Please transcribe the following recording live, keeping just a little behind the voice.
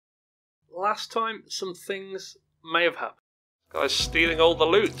last time some things may have happened. Guy's stealing all the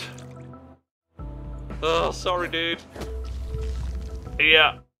loot. Oh, sorry, dude.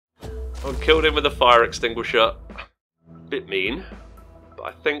 Yeah. I killed him with a fire extinguisher. Bit mean, but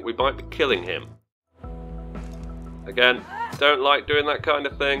I think we might be killing him. Again, don't like doing that kind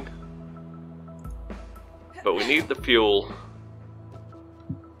of thing. But we need the fuel.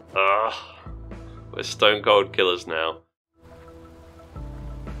 We're stone cold killers now.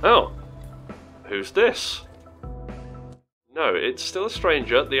 Oh, who's this? No, it's still a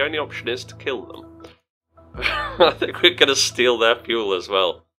stranger. The only option is to kill them. I think we're going to steal their fuel as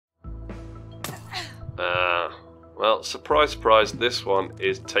well. Well, surprise, surprise, this one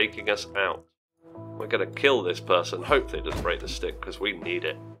is taking us out. We're going to kill this person. Hopefully it doesn't break the stick, because we need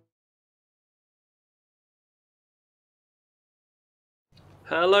it.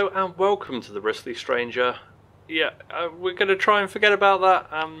 Hello and welcome to the Bristly Stranger. Yeah, we're going to try and forget about that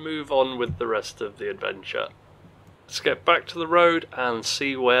and move on with the rest of the adventure. Let's get back to the road and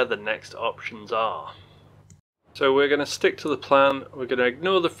see where the next options are. So we're going to stick to the plan. We're going to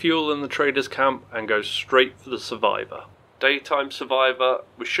ignore the fuel in the trader's camp and go straight for the survivor. Daytime survivor,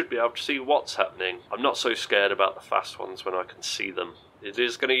 we should be able to see what's happening. I'm not so scared about the fast ones when I can see them. It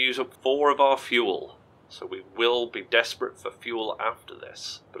is going to use up 4 of our fuel, so we will be desperate for fuel after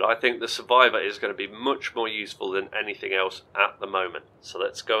this. But I think the survivor is going to be much more useful than anything else at the moment. So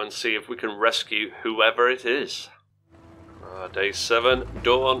let's go and see if we can rescue whoever it is. Day 7,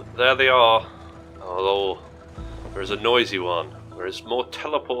 dawn, there they are. Oh, there's a noisy one. There is more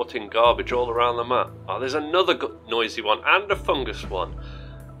teleporting garbage all around the map. Oh, there's another noisy one and a fungus one.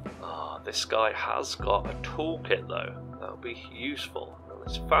 Oh, this guy has got a toolkit though. That'll be useful. And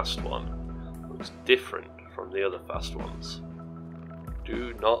this fast one looks different from the other fast ones.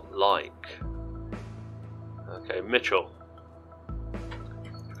 Do not like. Okay, Mitchell.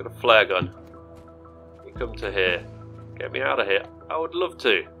 You've got a flare gun. You come to here. Get me out of here. I would love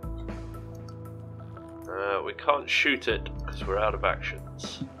to. We can't shoot it because we're out of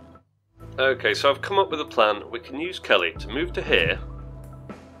actions. Okay, so I've come up with a plan. We can use Kelly to move to here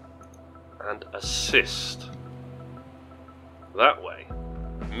and assist. That way,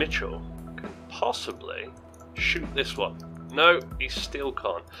 Mitchell can possibly shoot this one. No, he still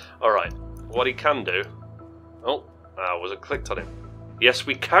can't. Alright, what he can do... Oh, I wasn't clicked on him. Yes,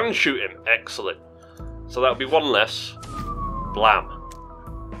 we can shoot him. Excellent. So that'll be one less. Blam.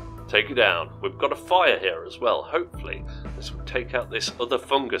 Take it down. We've got a fire here as well. Hopefully this will take out this other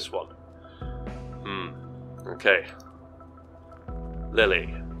fungus one. Okay.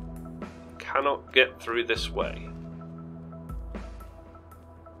 Lily. Cannot get through this way.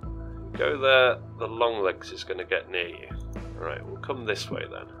 Go there. The long legs is going to get near you. Alright, we'll come this way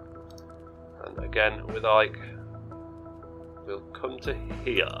then. And again with Ike, we'll come to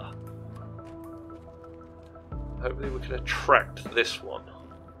here. Hopefully we can attract this one.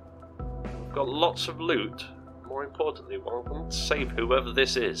 We've got lots of loot. More importantly, I want to save whoever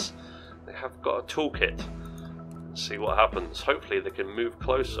this is. They have got a toolkit. Let's see what happens. Hopefully they can move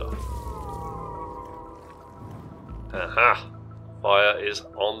closer. Aha! Fire is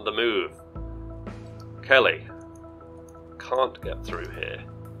on the move. Kelly can't get through here.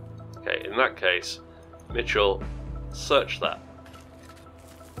 Okay, in that case, Mitchell, search that.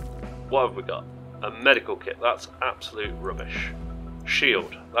 What have we got? A medical kit. That's absolute rubbish.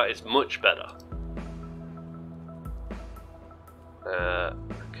 Shield. That is much better.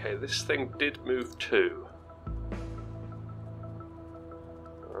 Okay, this thing did move too.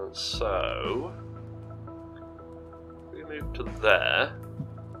 And so... we move to there.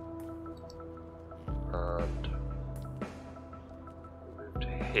 And... we move to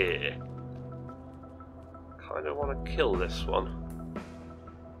here. Kind of want to kill this one.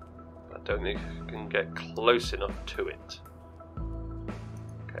 I don't think I can get close enough to it.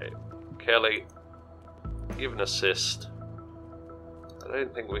 Okay, Kelly, give an assist. I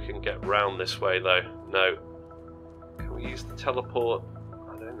don't think we can get round this way though. No. Can we use the teleport?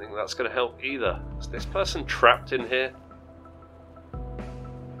 I don't think that's going to help either. Is this person trapped in here?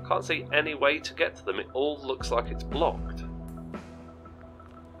 Can't see any way to get to them. It all looks like it's blocked.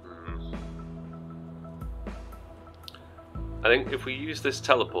 I think if we use this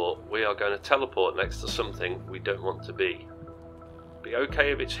teleport, we are going to teleport next to something we don't want to be. Be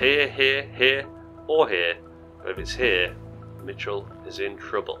okay if it's here, here, here, or here, but if it's here, Mitchell is in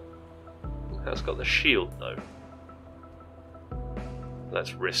trouble. He has got the shield though.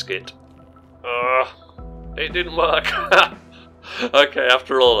 Let's risk it. It didn't work. Okay,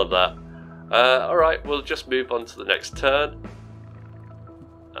 after all of that. Alright, we'll just move on to the next turn.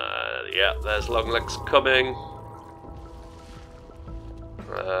 Yeah, there's Longlegs coming.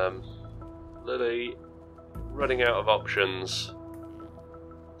 Lily, running out of options.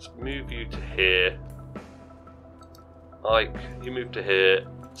 Let's move you to here. Ike, you move to here.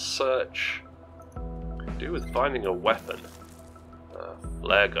 Search. Could do with finding a weapon.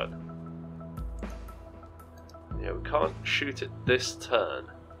 Flare gun. Yeah, we can't shoot it this turn.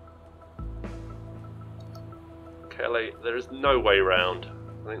 Kelly, there is no way round.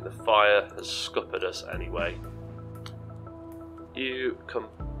 I think the fire has scuppered us anyway. You come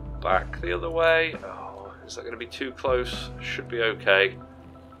back the other way. Oh, is that going to be too close? Should be okay.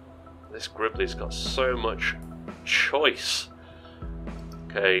 This Gribbly's got so much choice.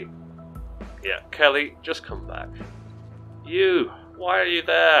 Okay. Yeah, Kelly, just come back. You! Why are you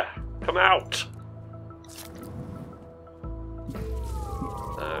there? Come out!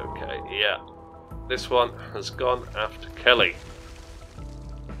 Okay, yeah. This one has gone after Kelly.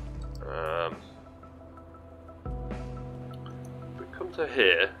 If we come to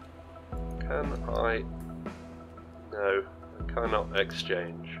here, can I... No, I cannot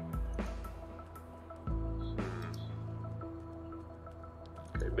exchange.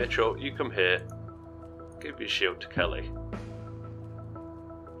 Okay, Mitchell, you come here. Give your shield to Kelly.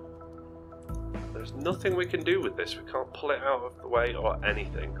 There's nothing we can do with this. We can't pull it out of the way or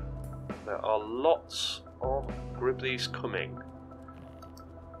anything. There are lots of Gribblies coming.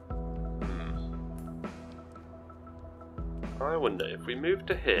 I wonder if we move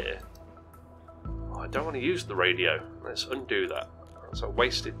to here... Oh, I don't want to use the radio. Let's undo that. That's a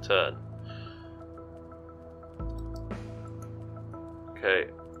wasted turn. Okay.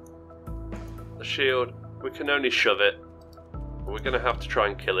 The shield, we can only shove it. We're going to have to try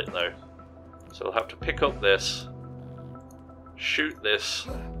and kill it though. So we'll have to pick up this. Shoot this.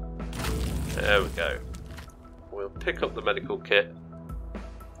 There we go. We'll pick up the medical kit.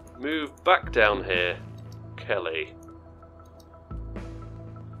 Move back down here. Kelly.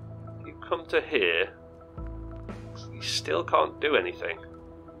 You come to here. You still can't do anything.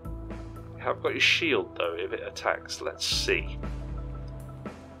 You have got your shield though if it attacks. Let's see.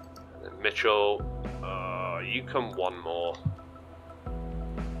 And then Mitchell. You come one more.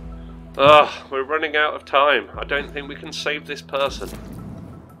 We're running out of time. I don't think we can save this person.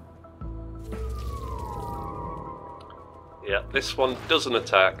 Yeah, this one doesn't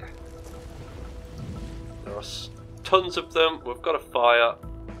attack. There are tons of them. We've got a fire.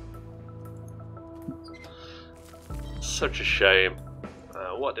 Such a shame.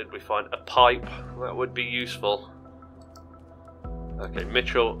 What did we find? A pipe. That would be useful. Okay,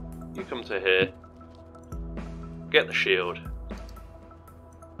 Mitchell, you come to here. Get the shield.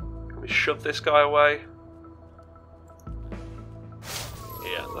 Can we shove this guy away?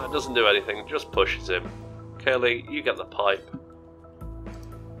 Yeah, that doesn't do anything. Just pushes him. Kelly, you get the pipe.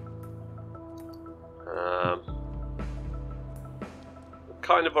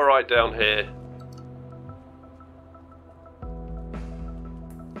 Kind of alright down here.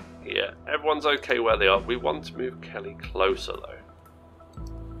 Yeah, everyone's okay where they are. We want to move Kelly closer though.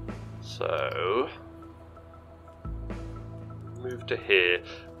 So... move to here.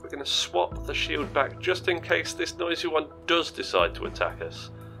 We're going to swap the shield back just in case this noisy one does decide to attack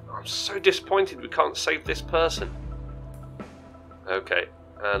us. I'm so disappointed we can't save this person. Okay,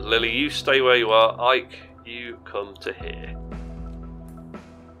 and Lily, you stay where you are. Ike, you come to here.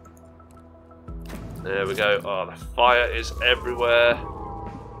 There we go. Oh, the fire is everywhere.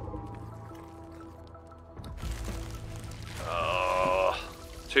 Oh,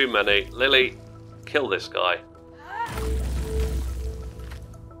 too many. Lily, kill this guy.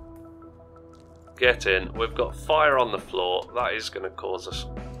 Get in. We've got fire on the floor. That is going to cause us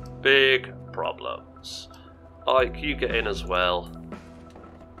big problems. Ike, you get in as well.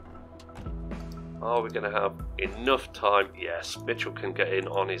 Are we going to have enough time? Yes, Mitchell can get in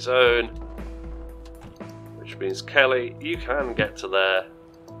on his own. Which means Kelly, you can get to there.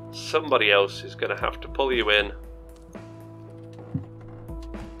 Somebody else is going to have to pull you in.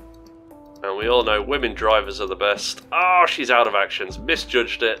 And we all know women drivers are the best. Oh, she's out of actions.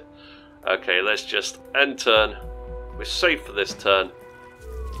 Misjudged it. Okay, let's just end turn. We're safe for this turn.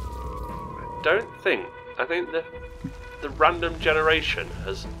 I think the random generation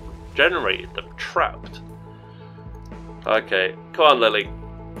has generated them trapped. Okay, come on Lily.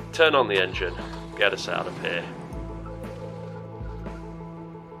 Turn on the engine. Get us out of here.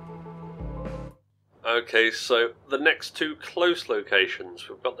 Okay, so the next two close locations,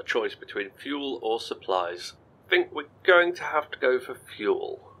 we've got the choice between fuel or supplies. I think we're going to have to go for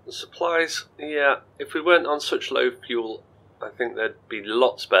fuel. The supplies, yeah, if we weren't on such low fuel, I think they'd be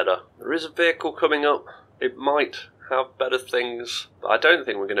lots better. There is a vehicle coming up. It might have better things, but I don't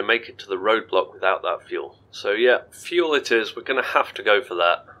think we're going to make it to the roadblock without that fuel. So yeah, fuel it is. We're going to have to go for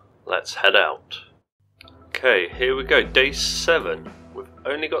that. let's head out. Okay, here we go, day 7. We've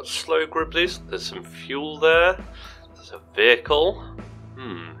only got slow gribblies. There's some fuel there. There's a vehicle.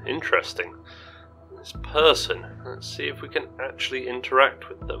 Interesting. This person. Let's see if we can actually interact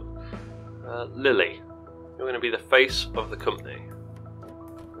with them. Lily, you're going to be the face of the company.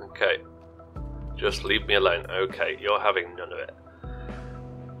 Okay. Just leave me alone. Okay, you're having none of it.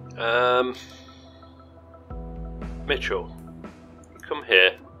 Mitchell, come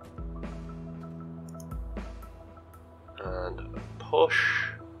here. And push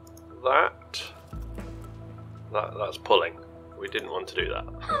that. That's pulling. We didn't want to do that.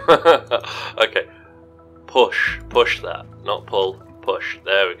 Okay. Push that. Not pull, push.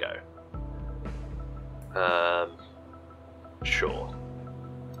 There we go. Sure.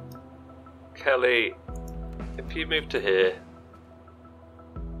 Kelly, if you move to here,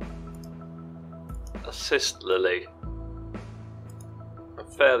 assist Lily. I'm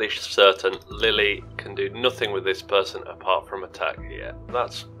fairly certain Lily can do nothing with this person apart from attack here.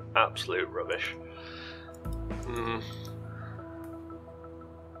 That's absolute rubbish.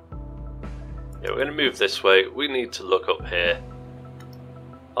 Yeah, we're going to move this way. We need to look up here.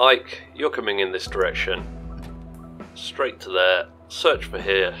 Ike, you're coming in this direction. Straight to there. Search for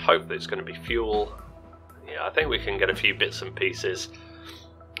here. Hope that it's going to be fuel. Yeah, I think we can get a few bits and pieces.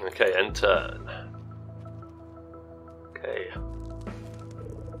 Okay, and turn. Okay.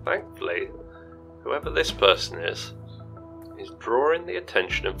 Thankfully, whoever this person is drawing the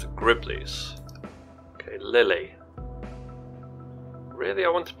attention of the Gribblies. Okay, Lily. Really, I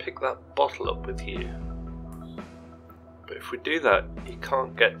want to pick that bottle up with you. But if we do that, you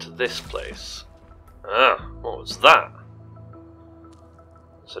can't get to this place. Ah, what was that?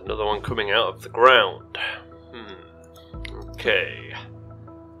 There's another one coming out of the ground. Okay.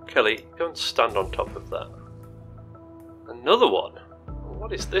 Kelly, go and stand on top of that. Another one?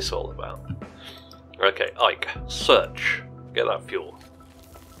 What is this all about? Okay, Ike, search. Get that fuel.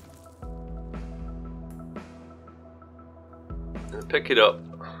 And pick it up,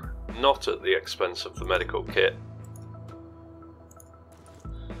 not at the expense of the medical kit.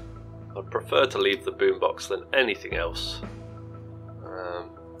 I'd prefer to leave the boombox than anything else.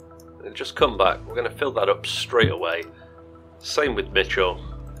 And just come back. We're going to fill that up straight away. Same with Mitchell.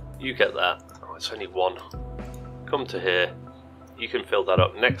 You get that. Oh, it's only one. Come to here. You can fill that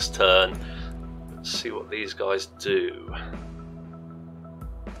up next turn. Let's see what these guys do.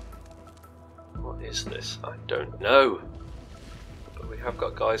 What is this? I don't know. But we have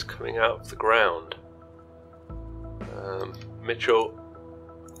got guys coming out of the ground. Mitchell,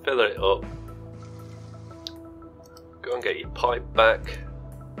 fill it up. Go and get your pipe back.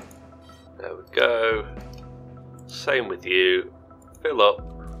 There we go. Same with you. Fill up.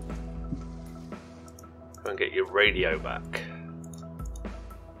 Go and get your radio back.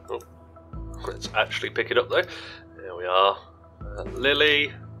 Oh, let's actually pick it up though. There we are.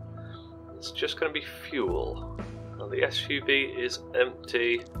 Lily. It's just going to be fuel. Now the SUV is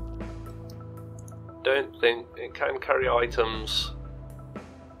empty. Don't think it can carry items.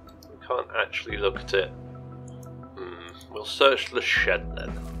 We can't actually look at it. We'll search the shed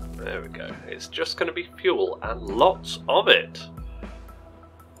then. There we go. It's just going to be fuel and lots of it.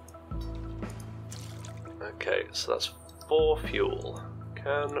 Okay, so that's 4 fuel.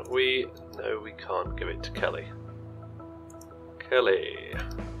 Can we? No, we can't give it to Kelly. Kelly,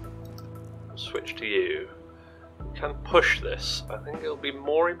 switch to you. We can push this. I think it'll be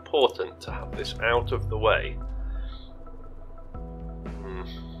more important to have this out of the way.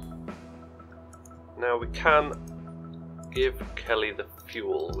 Now we can give Kelly the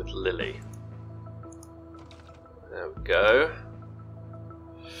fuel with Lily. There we go.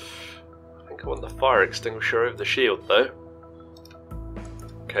 I think I want the fire extinguisher over the shield though.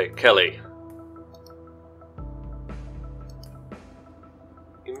 Okay, Kelly.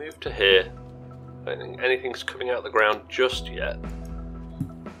 You move to here. I don't think anything's coming out of the ground just yet.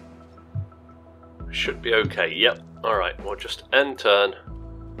 Should be okay, yep. Alright, we'll just end turn.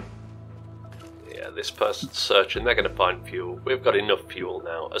 Yeah, this person's searching, they're going to find fuel. We've got enough fuel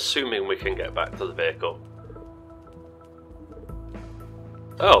now, assuming we can get back to the vehicle.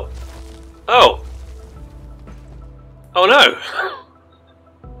 Oh! Oh! Oh no!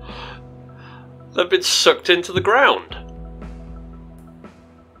 They've been sucked into the ground.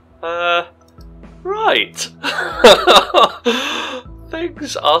 Right.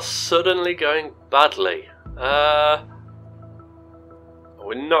 Things are suddenly going badly.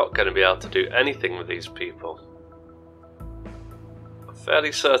 We're not going to be able to do anything with these people. I'm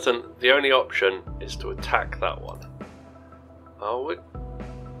fairly certain the only option is to attack that one.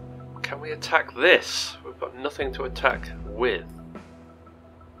 Can we attack this? We've got nothing to attack with.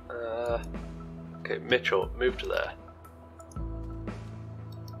 Okay, Mitchell, move to there.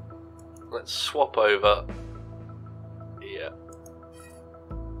 Let's swap over. Yeah.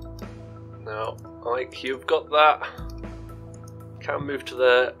 Now, Ike, you've got that. Can move to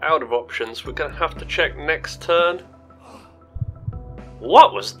there. Out of options. We're going to have to check next turn.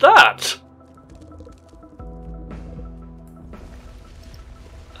 What was that?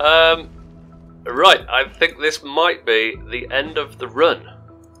 Right, I think this might be the end of the run.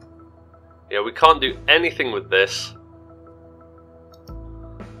 Yeah, we can't do anything with this.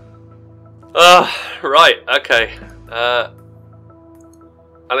 Right, okay. I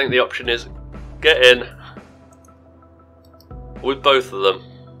think the option is get in with both of them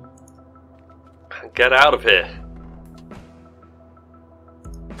and get out of here.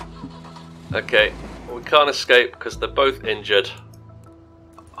 Okay, we can't escape because they're both injured.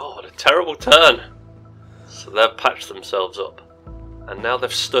 Oh, what a terrible turn. So they've patched themselves up. And now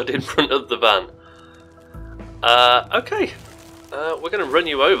they've stood in front of the van. Okay. We're going to run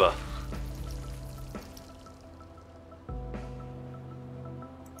you over.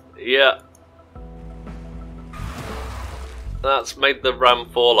 Yeah. That's made the ram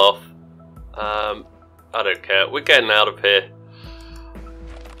fall off. I don't care. We're getting out of here.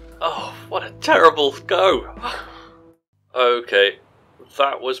 Oh, what a terrible go. Okay.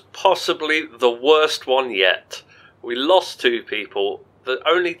 That was possibly the worst one yet. We lost 2 people. The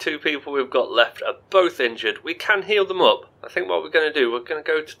only 2 people we've got left are both injured. We can heal them up. I think what we're going to do, we're going to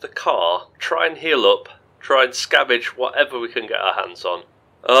go to the car, try and heal up, try and scavenge whatever we can get our hands on.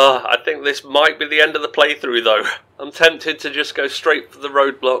 I think this might be the end of the playthrough though. I'm tempted to just go straight for the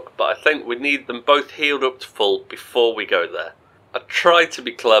roadblock, but I think we need them both healed up to full before we go there. I tried to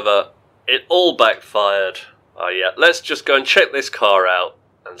be clever. It all backfired. Oh yeah, let's just go and check this car out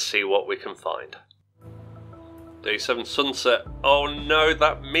and see what we can find. Day 7 sunset. Oh no,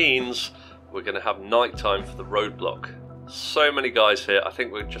 that means we're going to have night time for the roadblock. So many guys here. I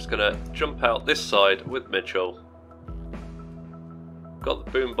think we're just going to jump out this side with Mitchell. Got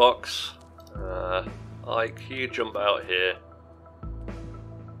the boombox. Ike, you jump out here.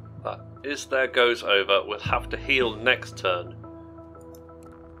 That is there goes over. We'll have to heal next turn.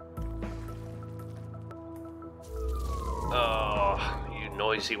 Oh, you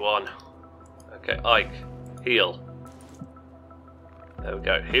noisy one. Okay, Ike, heal. There we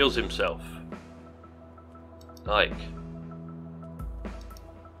go, heals himself. Ike.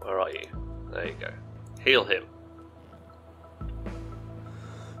 Where are you? There you go. Heal him.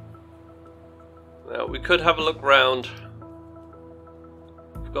 Now, we could have a look round.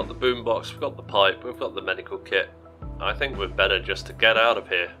 We've got the boombox, we've got the pipe, we've got the medical kit. I think we're better just to get out of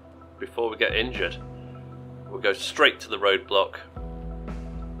here before we get injured. We'll go straight to the roadblock.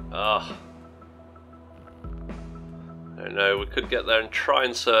 I don't know, we could get there and try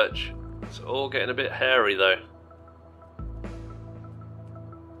and search. It's all getting a bit hairy though.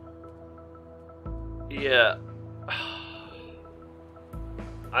 Yeah.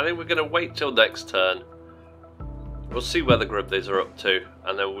 I think we're going to wait till next turn. We'll see where the Grubblies are up to,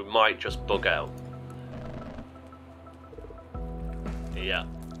 and then we might just bug out. Yeah.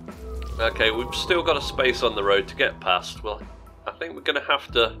 Okay, we've still got a space on the road to get past. Well, I think we're going to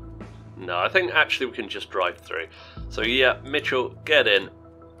have to... No, I think actually we can just drive through. So yeah, Mitchell, get in.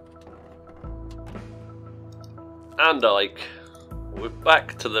 And Ike. We're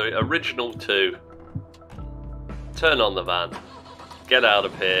back to the original 2. Turn on the van. Get out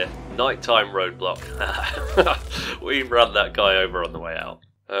of here. Nighttime roadblock. We ran that guy over on the way out.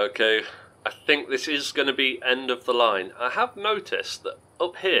 Okay, I think this is going to be end of the line. I have noticed that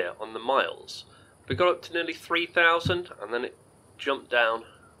up here on the miles, we got up to nearly 3,000 and then it jumped down.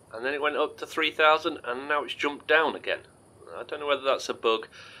 And then it went up to 3,000 and now it's jumped down again. I don't know whether that's a bug,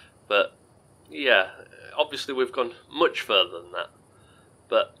 but yeah, obviously we've gone much further than that.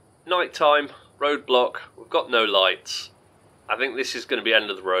 But nighttime, roadblock, we've got no lights. I think this is going to be end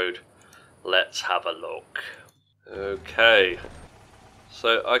of the road. Let's have a look. Okay,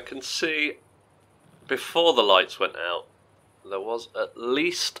 so I can see before the lights went out, there was at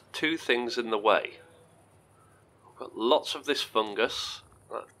least 2 things in the way. We've got lots of this fungus.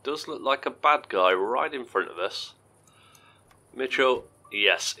 That does look like a bad guy right in front of us. Mitchell,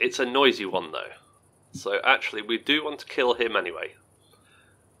 yes, it's a noisy one though. So actually we do want to kill him anyway.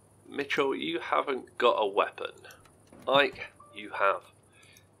 Mitchell, you haven't got a weapon. Ike, you have.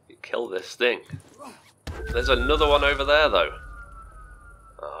 You kill this thing. There's another one over there though.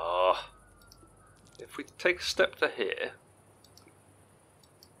 If we take a step to here.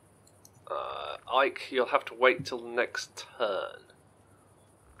 Ike, you'll have to wait till the next turn.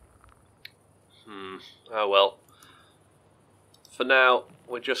 Oh well. For now,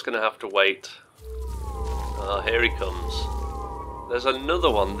 we're just going to have to wait. Oh, here he comes. There's another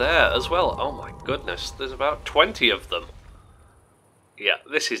one there as well. Oh my goodness, there's about 20 of them. Yeah,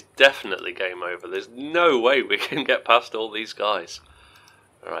 this is definitely game over. There's no way we can get past all these guys.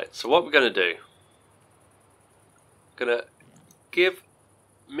 Alright, so what we're going to do... Going to give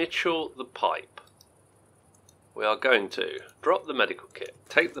Mitchell the pipe. We are going to drop the medical kit,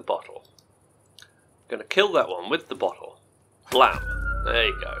 take the bottle. Going to kill that one with the bottle. Blam. There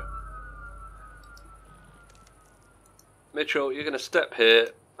you go. Mitchell, you're going to step here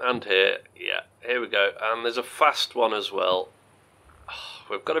and here. Yeah, here we go. And there's a fast one as well.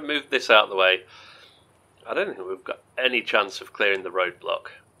 We've got to move this out of the way. I don't think we've got any chance of clearing the roadblock.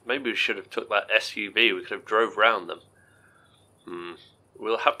 Maybe we should have took that SUV. We could have drove round them.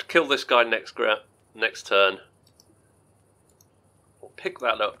 We'll have to kill this guy next turn. We'll pick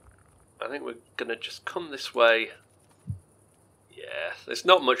that up. I think we're going to just come this way. Yeah, there's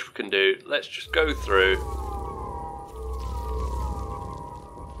not much we can do. Let's just go through.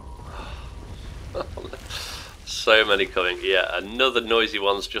 So many coming. Yeah, another noisy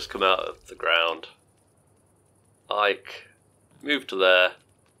one's just come out of the ground. Ike, move to there.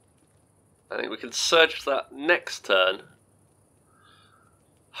 I think we can search that next turn.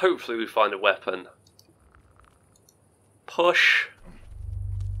 Hopefully we find a weapon. Push.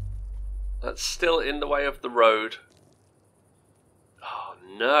 That's still in the way of the road. Oh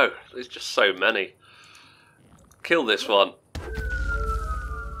no, there's just so many. Kill this one.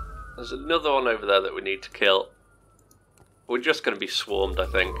 There's another one over there that we need to kill. We're just going to be swarmed, I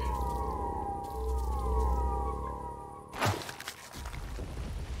think.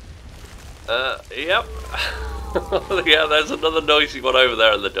 Yep. Yeah, there's another noisy one over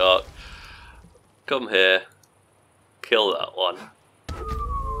there in the dark. Come here. Kill that one.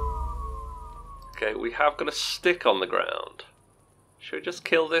 Okay, we have got a stick on the ground. Should we just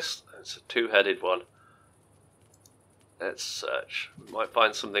kill this? It's a two-headed one. Let's search. We might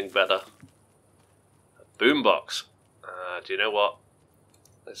find something better. A boombox. Do you know what?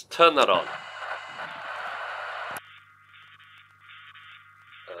 Let's turn that on.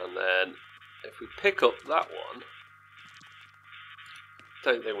 And then, if we pick up that one...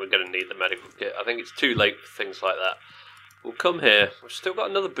 Don't think we're going to need the medical kit. I think it's too late for things like that. We'll come here. We've still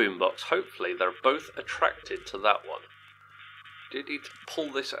got another boombox. Hopefully they're both attracted to that one. Do need to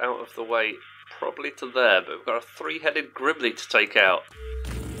pull this out of the way. Probably to there, but we've got a three-headed gribbly to take out.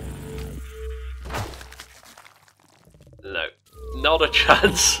 No, not a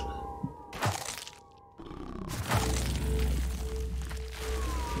chance.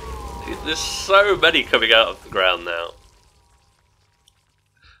 Dude, there's so many coming out of the ground now.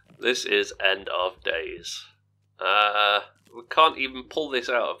 This is end of days. We can't even pull this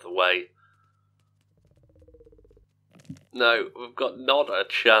out of the way. No, we've got not a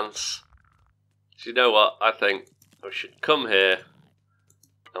chance. So you know what? I think we should come here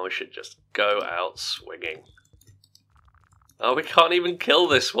and we should just go out swinging. Oh, we can't even kill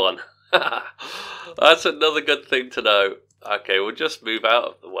this one. That's another good thing to know. Okay, we'll just move out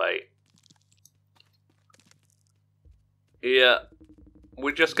of the way. Yeah,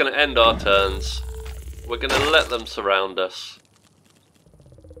 we're just going to end our turns. We're going to let them surround us.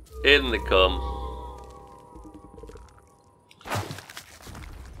 In they come.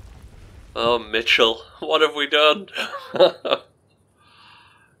 Oh, Mitchell, what have we done?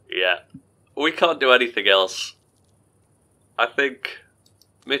 Yeah, we can't do anything else. I think,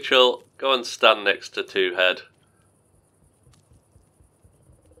 Mitchell, go and stand next to Two Head.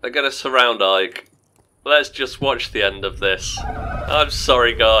 They're going to surround Ike. Let's just watch the end of this. I'm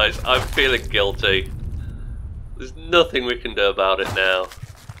sorry, guys. I'm feeling guilty. There's nothing we can do about it now.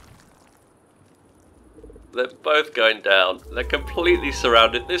 They're both going down. They're completely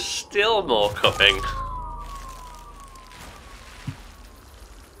surrounded. There's still more coming.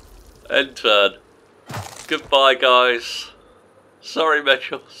 End turn. Goodbye, guys. Sorry,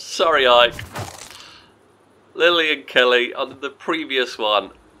 Mitchell. Sorry, Ike. Lily and Kelly on the previous one.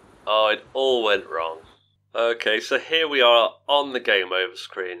 Oh, it all went wrong. Okay, so here we are on the game over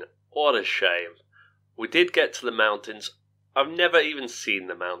screen. What a shame. We did get to the mountains. I've never even seen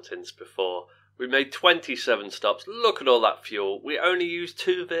the mountains before. We made 27 stops. Look at all that fuel. We only used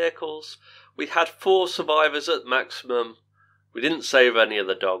 2 vehicles. We had 4 survivors at maximum. We didn't save any of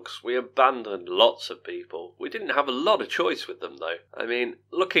the dogs. We abandoned lots of people. We didn't have a lot of choice with them, though. I mean,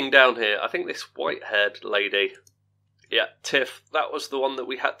 looking down here, I think this white-haired lady... Yeah, Tiff, that was the one that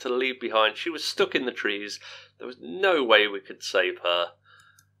we had to leave behind. She was stuck in the trees. There was no way we could save her.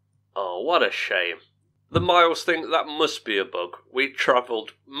 Oh, what a shame. The miles thing, that must be a bug. We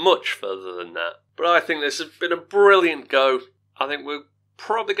travelled much further than that. But I think this has been a brilliant go. I think we're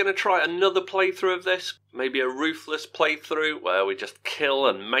probably going to try another playthrough of this. Maybe a ruthless playthrough where we just kill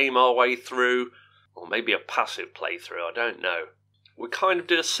and maim our way through. Or maybe a passive playthrough, I don't know. We kind of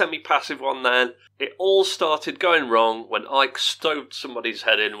did a semi-passive one then. It all started going wrong when Ike stoved somebody's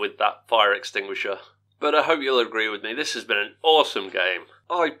head in with that fire extinguisher. But I hope you'll agree with me, this has been an awesome game.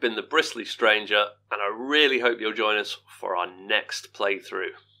 I've been the Bristly Stranger, and I really hope you'll join us for our next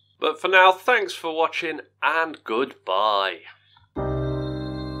playthrough. But for now, thanks for watching, and goodbye.